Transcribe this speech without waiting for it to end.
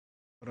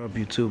What up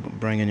YouTube, I'm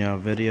bringing y'all a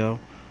video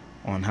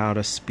on how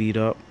to speed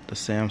up the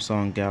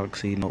Samsung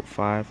Galaxy Note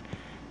 5.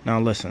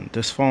 Now listen,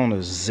 this phone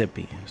is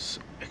zippy, it's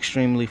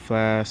extremely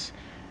fast.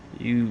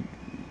 You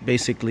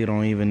basically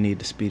don't even need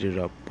to speed it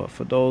up, but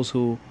for those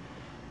who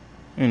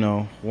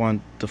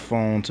want the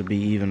phone to be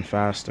even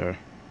faster,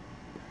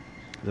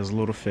 there's a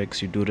little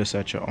fix. You do this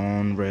at your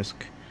own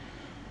risk.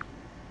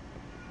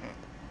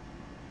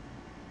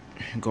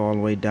 Go all the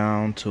way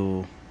down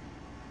to,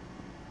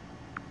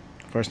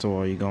 first of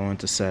all, you go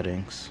into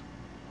settings.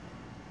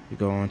 You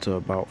go into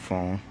about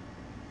phone.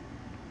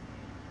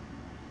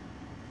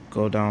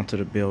 Go down to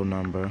the build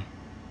number.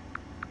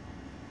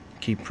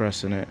 Keep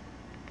pressing it.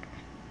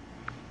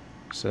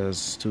 It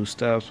says 2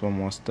 steps, 1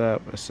 more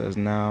step. It says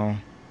now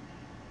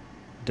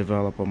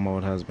developer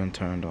mode has been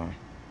turned on.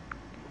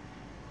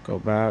 Go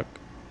back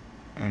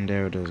and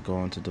there it is.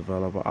 Go into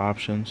developer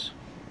options.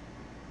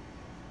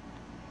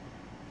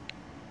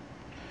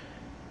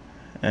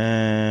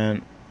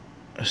 And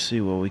let's see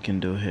what we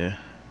can do here.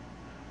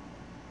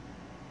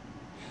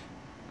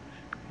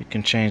 You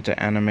can change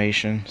the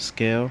animation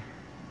scale,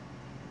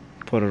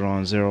 put it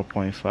on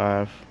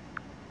 0.5,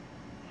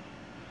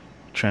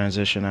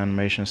 transition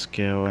animation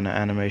scale, and the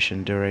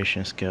animation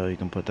duration scale, you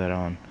can put that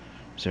on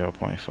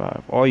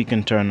 0.5, or you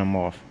can turn them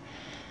off.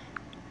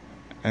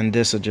 And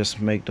this will just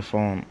make the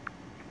phone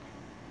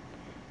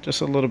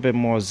just a little bit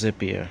more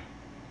zippier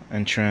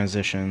in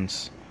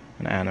transitions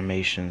and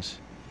animations.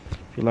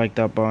 If you like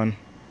that button,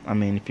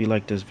 if you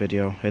like this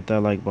video, hit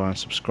that like button,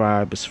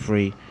 subscribe, it's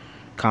free.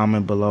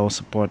 Comment below,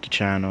 support the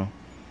channel,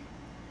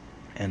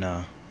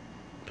 and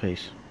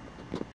peace.